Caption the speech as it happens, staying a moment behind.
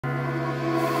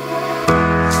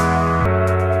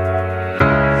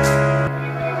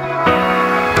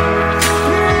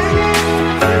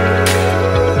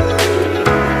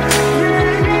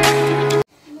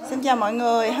mọi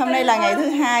người, hôm nay là ngày thứ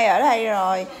hai ở đây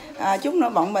rồi. Chút nữa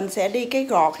bọn mình sẽ đi cái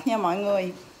gọt nha mọi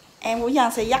người. Em của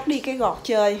Giang sẽ dắt đi cái gọt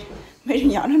chơi. Mấy đứa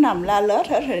nhỏ nó nằm la lết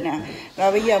hết rồi nè.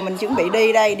 Rồi bây giờ mình chuẩn bị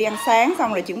đi đây, đi ăn sáng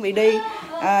xong rồi chuẩn bị đi.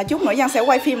 Chút nữa Giang sẽ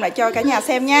quay phim lại cho cả nhà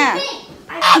xem nha.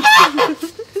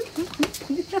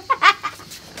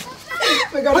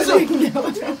 Mày coi nó đi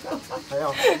thấy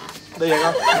không? Đi rồi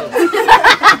không?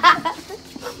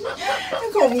 Nó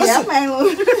khùng dã man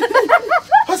luôn.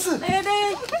 Đi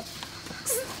đi.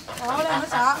 Ồ đây nó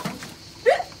sợ.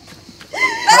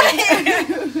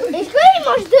 Est-ce qu'il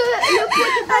mange le pot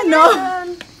de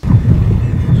banane?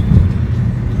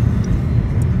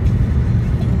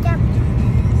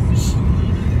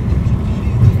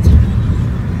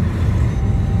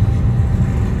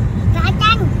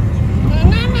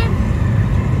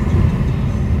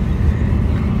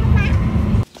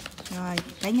 Rồi,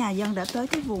 cả nhà dân đã tới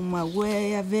cái vùng mà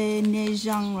quê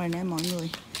VBLOG rồi nè mọi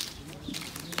người.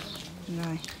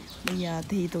 Rồi, bây giờ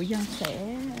thì tụi dân sẽ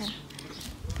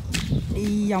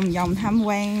đi vòng vòng tham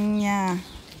quan nha.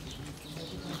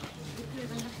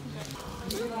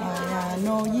 Rồi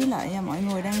Nô với lại mọi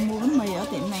người đang mua bánh mì ở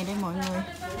tiệm này đây mọi người.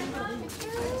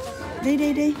 Đi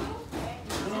đi đi.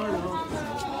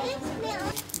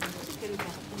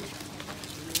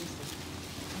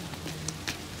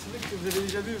 Vous avez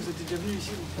déjà vu, vous êtes déjà venu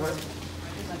ici? Ouais.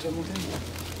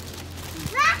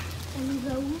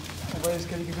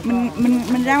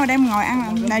 Mình ra ngoài đây ngồi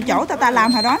ăn này, chỗ ta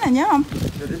làm hồi đó nè, nhớ không?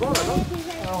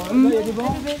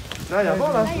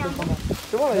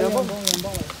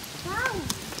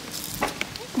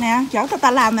 Nè, chỗ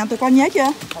ta làm nè, tụi con nhớ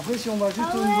chưa? Après si on va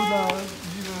juste au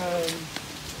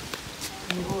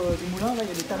niveau du moulin, là il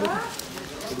y a des tables.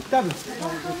 Des tables.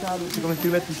 C'est combien de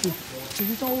kilomètres ici? C'est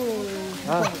juste en haut.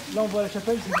 Là on voit la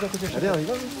chapelle, c'est juste à côté de la chapelle. Allez, on y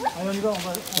va. Allez, on y va, on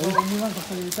va au moulin comme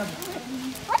ça, il y a des tables.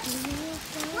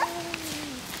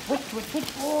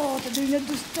 Oh, t'as des lunettes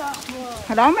de star toi.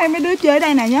 Hồi đó mấy đứa chơi ở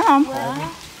đây nè, nhớ không?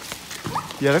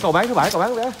 Giờ nó còn bán thứ bảy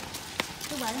không bé?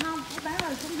 Thứ bảy không, thứ bán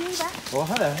rồi xuống dưới bác. Ủa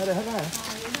hết rồi, hết cái này.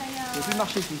 Le plus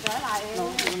marché ici. Trở lại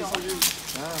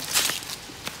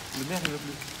Le maire ne veut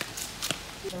plus.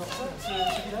 Il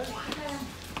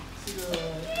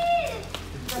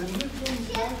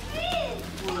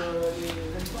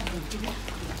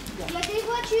y a des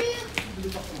voitures.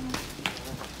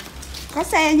 Có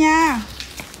xe nha.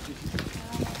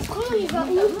 Comment il va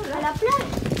où? À la plage?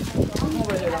 On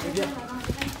va aller à la rivière.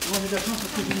 On a de la chance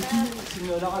parce que c'est une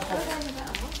Lara.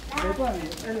 Je sais pas,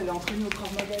 elle est entraînée au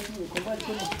Krav Maga et tout, au combat, elle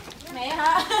connaît. Mẹ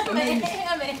hả? Mẹ.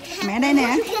 Mẹ đây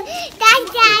nè.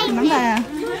 Nắm tay à?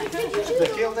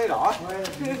 Kia không thấy rõ.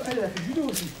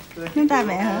 Nắm tay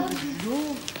mẹ hả?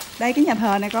 Đây cái nhà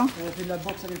thờ này con. Elle a fait de la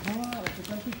boxe avec moi, elle a fait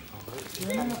plein de trucs.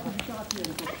 Elle a même appris du karaté avec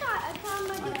moi.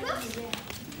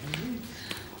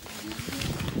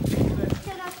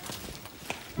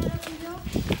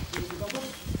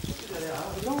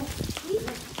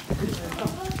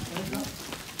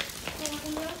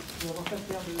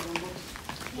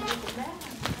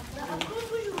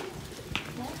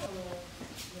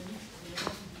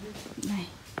 Này,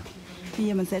 bây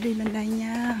giờ mình sẽ đi lên đây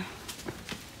nha.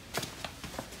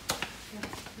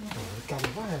 Cầm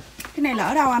quá à. Cái này là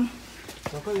ở đâu anh?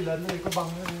 Rồi có đi lên đây có băng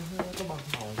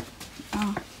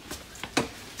màu.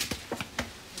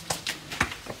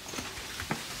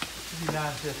 Đi ra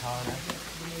nhà thờ này.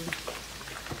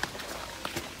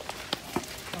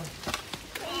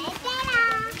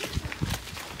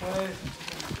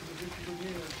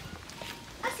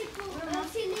 Ah, c'est pour.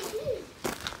 C'est l'église.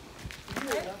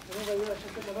 On va aller à la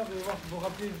chapelle là-bas, vous allez voir, vous vous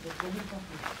rappelez, vous êtes connus, je pense.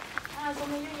 Ah, son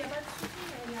milieu, il n'y a pas de souci,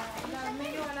 mais il a un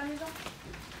meilleur à la maison.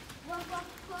 Quoi?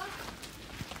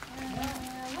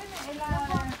 Oui, mais elle a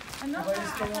un On autre va aller à à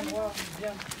la cet endroit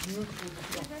bien, mieux que le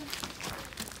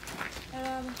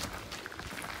non,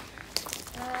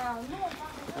 Ah,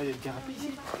 il y a le carapé ici.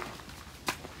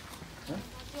 Hein?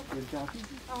 Il y a le carapé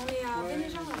ici. on est à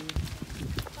VBLOG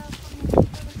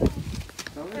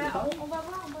là. On va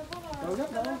voir.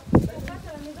 Regarde là-bas. On passe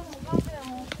à la maison, on va faire.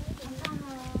 On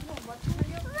voit tout.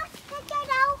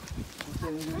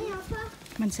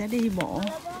 Mình sẽ đi bộ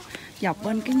dọc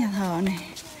bên cái nhà thờ này,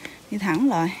 đi thẳng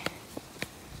lại.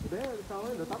 Bé sao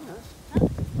ấy, đỡ tắm hả?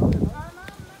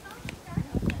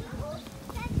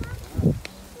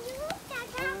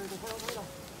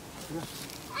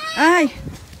 Ê,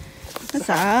 nó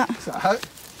sợ. Sợ.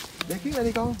 Để khiến lên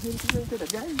đi con, cái đẹp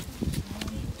gái.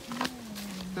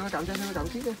 Cho nó cầm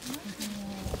chiếc đi.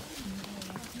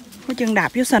 Có chân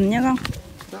đạp vô sình nha con.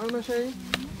 Sao nó xí.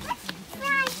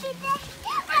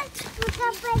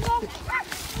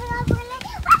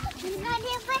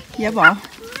 Giả bộ.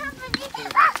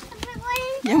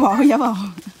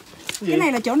 Cái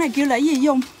này là chỗ này kêu là cái gì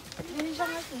Dung?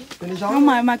 Không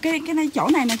mà cái này chỗ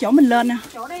này là chỗ mình lên nè.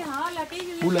 Chỗ đây hả? Là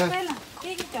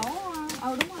cái chỗ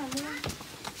đúng rồi.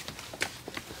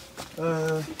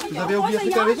 Vous avez oublié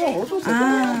un truc à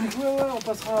la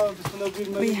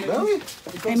maison?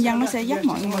 Em Dân nó sẽ dắt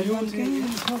mọi người lên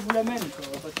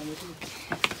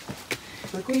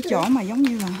cái chỗ mà giống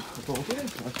như là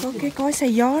có cái cối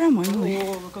xay gió đó mọi người.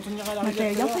 Mà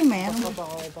trèo dốc với mẹ luôn.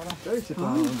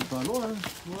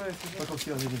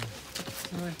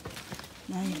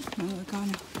 Đây, mọi người coi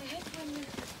nè.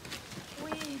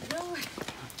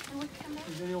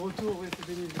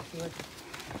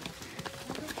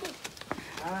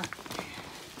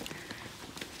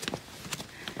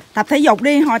 Tập thể dục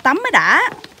đi, hồi tắm mới đã.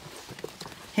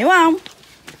 Hiểu không?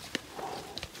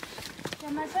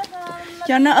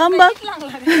 Cho nó ốm bớt.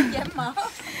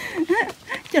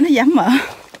 Cho nó giảm mỡ.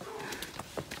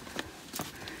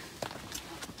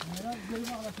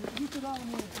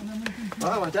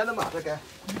 Đó, mà chết nó mệt rồi kìa.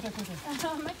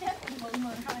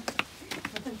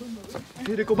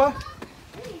 Đi đi cô bác.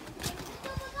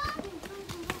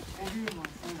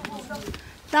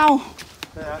 Đâu?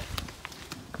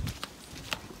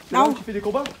 Đâu?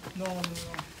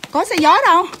 Có xe gió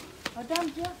đâu?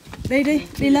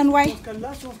 Đi lên quay.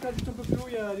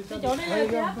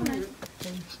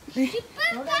 Đi.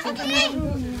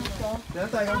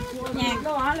 Nhạc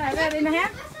đâu ở lại đây đi nó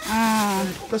hát. À.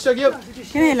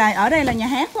 Cái này là ở đây là nhà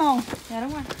hát phải không? Dạ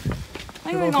đúng rồi.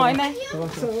 Mấy người ngồi đây.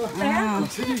 À.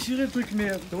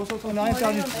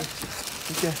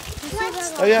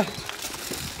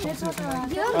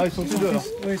 Ah, ils sont tous deux là.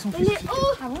 Ouais, ils sont tous.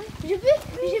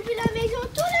 J'ai vu la maison,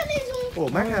 toute la maison.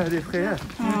 Oh, Mac a des frères.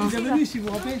 Bienvenue si vous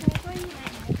vous rappelez.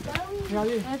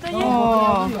 Regardez.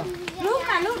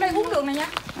 Nước đây uống được này nha.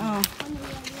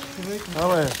 Ah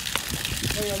ouais.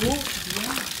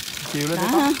 Chiều lên đi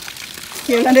tắm.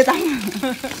 Chiều lên đi tắm.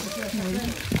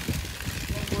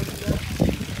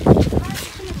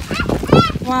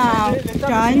 Wow,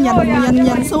 trời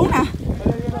nhìn xuống nè.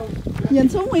 Nhìn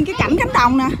xuống nguyên cái cảnh cánh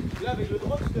đồng nè. Lên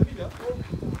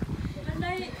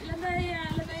đây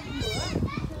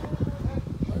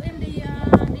bữa em đi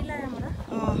làm rồi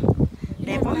đó.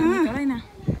 Đẹp quá ha. Chỗ đây nè.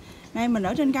 Đây mình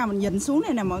ở trên cao mình nhìn xuống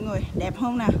đây nè mọi người, đẹp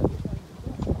không nè.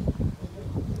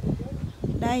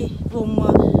 Đây vùng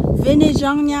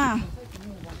VBLOG nha.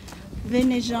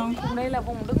 VBLOG. Vùng đây là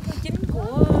vùng đứng thứ 9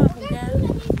 của vùng Gia.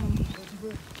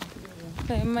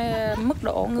 Mà mức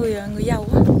độ người giàu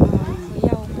á. Người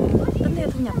giàu mà tính theo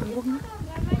thu nhập bình quân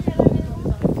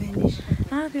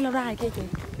á. Cái lâu đài kia chị.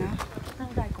 Lâu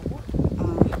đài cũ.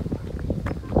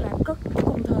 Là cất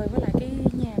cùng thời với lại cái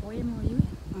nhà của em ở dưới.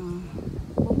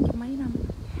 40 mấy năm.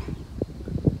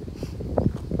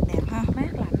 Đẹp ha. Mát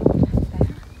lạnh luôn.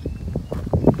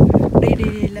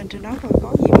 Đi lên trên đó coi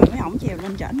có gì mà mấy ổng chèo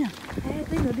lên trển nè.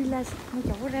 Tí nữa đi lên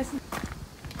chỗ ra.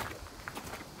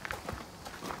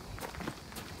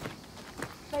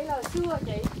 Đây là xưa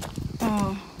chị.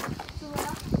 Xưa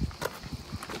đó.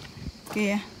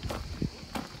 Kìa.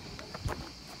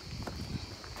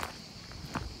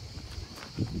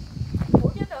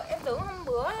 Em tưởng hôm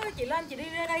bữa chị lên chị đi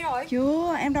ra đây rồi.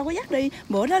 Chưa, em đâu có dắt đi.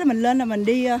 Bữa đó là mình lên là mình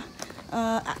đi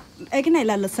cái này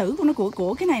là lịch sử của nó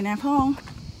của cái này nè phải không?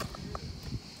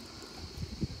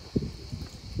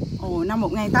 Ồ, năm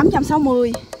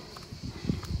 1860.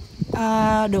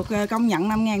 Được công nhận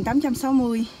năm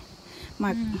 1860.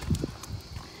 Mà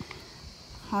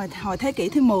hồi thế kỷ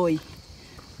thứ 10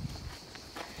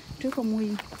 trước công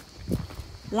nguyên.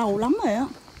 Lâu lắm rồi á.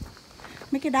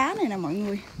 Mấy cái đá này nè mọi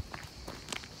người.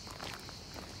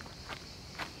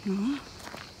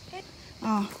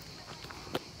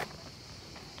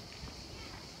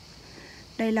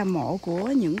 Đây là mộ của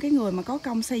những cái người mà có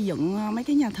công xây dựng mấy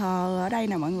cái nhà thờ ở đây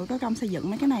nè mọi người, có công xây dựng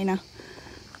mấy cái này nè.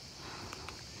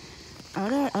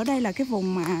 Ở đây là cái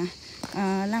vùng mà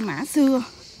La Mã xưa.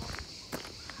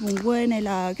 Vùng quê này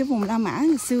là cái vùng La Mã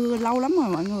xưa lâu lắm rồi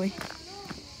mọi người.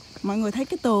 Mọi người thấy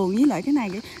cái tường với lại cái này,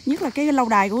 nhất là cái lâu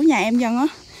đài của nhà em Dân á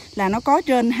là nó có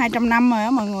trên 200 năm rồi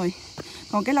á mọi người.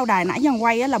 Còn cái lâu đài nãy Dân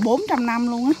quay á là 400 năm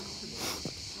luôn á.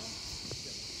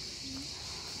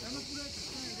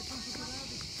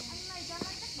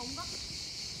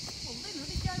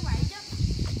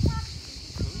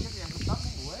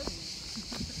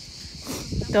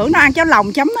 Tưởng nó ăn cháo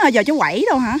lòng chấm giờ cháo quẩy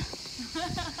đâu hả?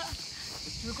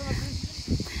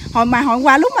 Hồi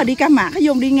qua lúc mà đi Ca Mạc cái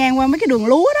Dung đi ngang qua mấy cái đường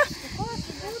lúa đó.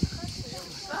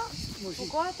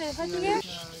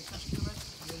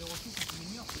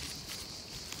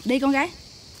 Đi con gái.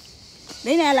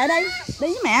 Đi nè, lại đây. Đi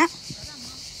với mẹ.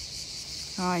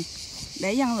 Rồi,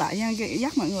 để Dân lại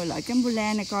dắt mọi người lại cái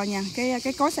ambulance này coi nha.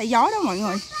 Cái cối xay gió đó mọi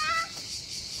người.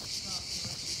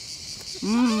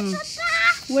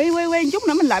 Quay chút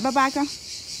nữa mình lại ba con.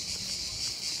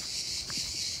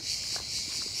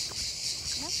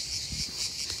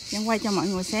 Giang quay cho mọi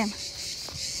người xem.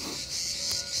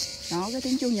 Đó, cái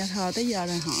tiếng chuông nhà thờ tới giờ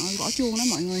rồi họ gõ chuông đó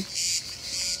mọi người.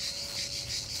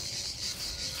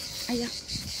 Ây da.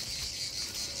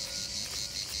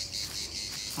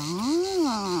 Đó.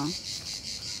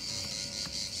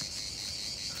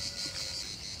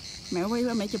 Mẹ quay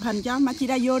mẹ chụp hình cho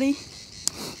Machida vô đi.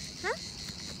 Hả?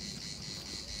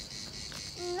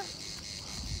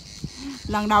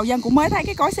 Lần đầu Dân cũng mới thấy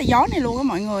cái cối xay gió này luôn á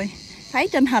mọi người. Thấy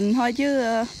trên hình thôi chứ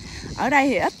ở đây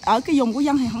thì ít, ở cái vùng của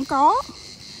Dân thì không có.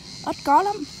 Ít có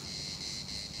lắm.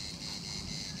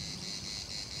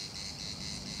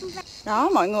 Đó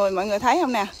mọi người thấy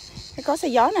không nè, cái cối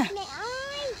xay gió nè.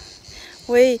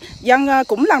 Dân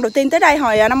cũng lần đầu tiên tới đây,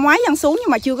 hồi năm ngoái Dân xuống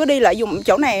nhưng mà chưa có đi lại dùng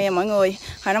chỗ này mọi người.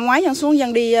 Hồi năm ngoái Dân xuống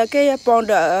Dân đi cái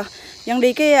Ponder, Dân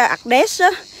đi cái Ardes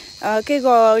á, cái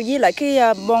với lại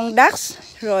cái Bondax,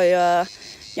 rồi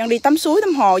Dân đi tắm suối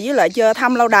tắm hồ với lại chơi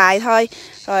thăm lâu đài thôi.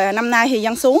 Rồi năm nay thì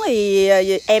Dân xuống thì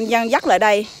em Dân dắt lại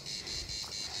đây.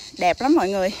 Đẹp lắm mọi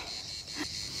người.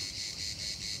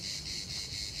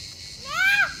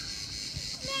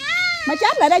 Mà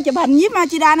chết lại đây chụp hình với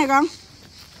Machida này con.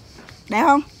 Đẹp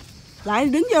không? Lại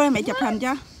đứng vô đây mẹ chụp hình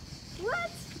cho.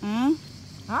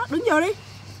 Đó, đứng vô đi.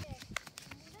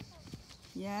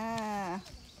 Yeah.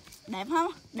 Đẹp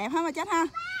không? Đẹp không mà chết ha?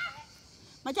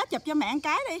 Mà chết chụp cho mẹ một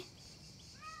cái đi.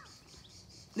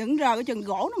 Đừng rờ cái chừng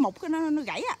gỗ nó mục cái nó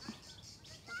gãy à.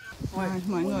 Rồi,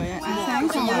 mọi người ăn sáng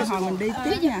xong rồi hồi mình đi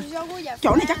tiếp nha.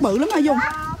 Chỗ này chắc bự lắm hả Dung?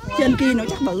 Trên kia nữa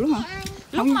chắc bự lắm hả?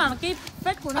 Lúc mà cái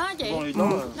vết của nó chị,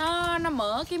 nó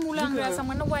mở cái mu lân ra xong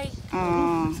rồi nó quay.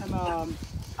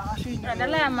 Rồi đã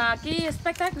làm cái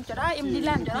spectacle chỗ đó, em đi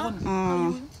làm chỗ đó.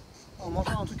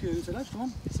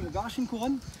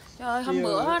 Trời ơi, hôm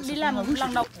bữa đi làm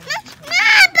lần đầu.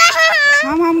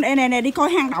 Không, đây nè, đi coi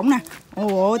hang động nè.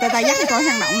 Ồ, tay dắt đi coi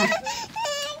hang động nè.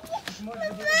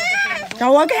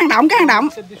 Trời ơi, cái hang động.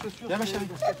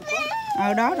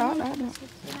 Đó.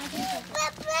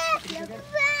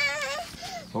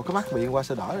 Ủa có bắt miệng qua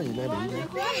sao đỡ rồi gì đây bị.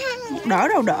 Đỡ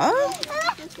đâu đỡ.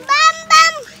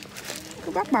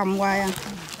 Cứ bắt bầm hoài à.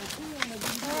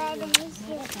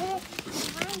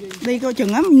 Đi coi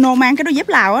chừng á, nô mang cái đôi dép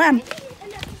Lào á anh.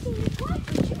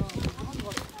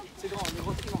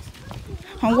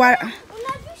 Hôm qua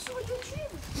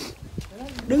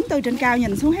đứng từ trên cao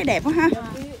nhìn xuống thấy đẹp quá ha.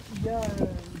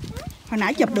 Hồi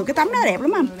nãy chụp được cái tấm đó đẹp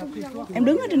lắm anh. Em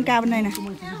đứng ở trên cao bên đây nè.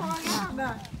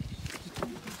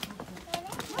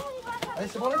 Allez,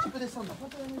 c'est bon là, tu peux descendre.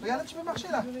 Regarde, tu peux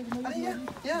marcher là. Allez,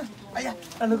 viens. Allez,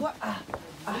 là, le quoi?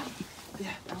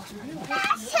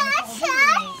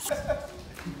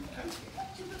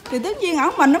 Thì tất nhiên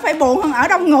ở mình nó phải buồn hơn ở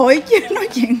đông người chứ nói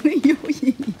chuyện nó vui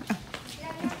gì.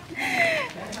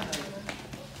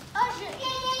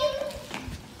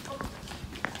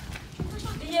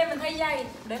 Đi về mình thay giày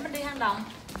để mình đi hang động.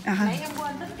 Nãy em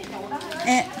quên tính cái chỗ đó.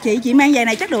 Chị mang giày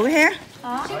này chắc được ha.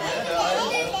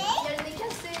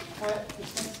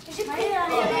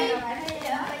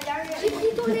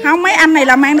 Không, mấy anh này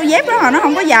là mang đôi dép đó mà nó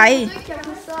không có giày.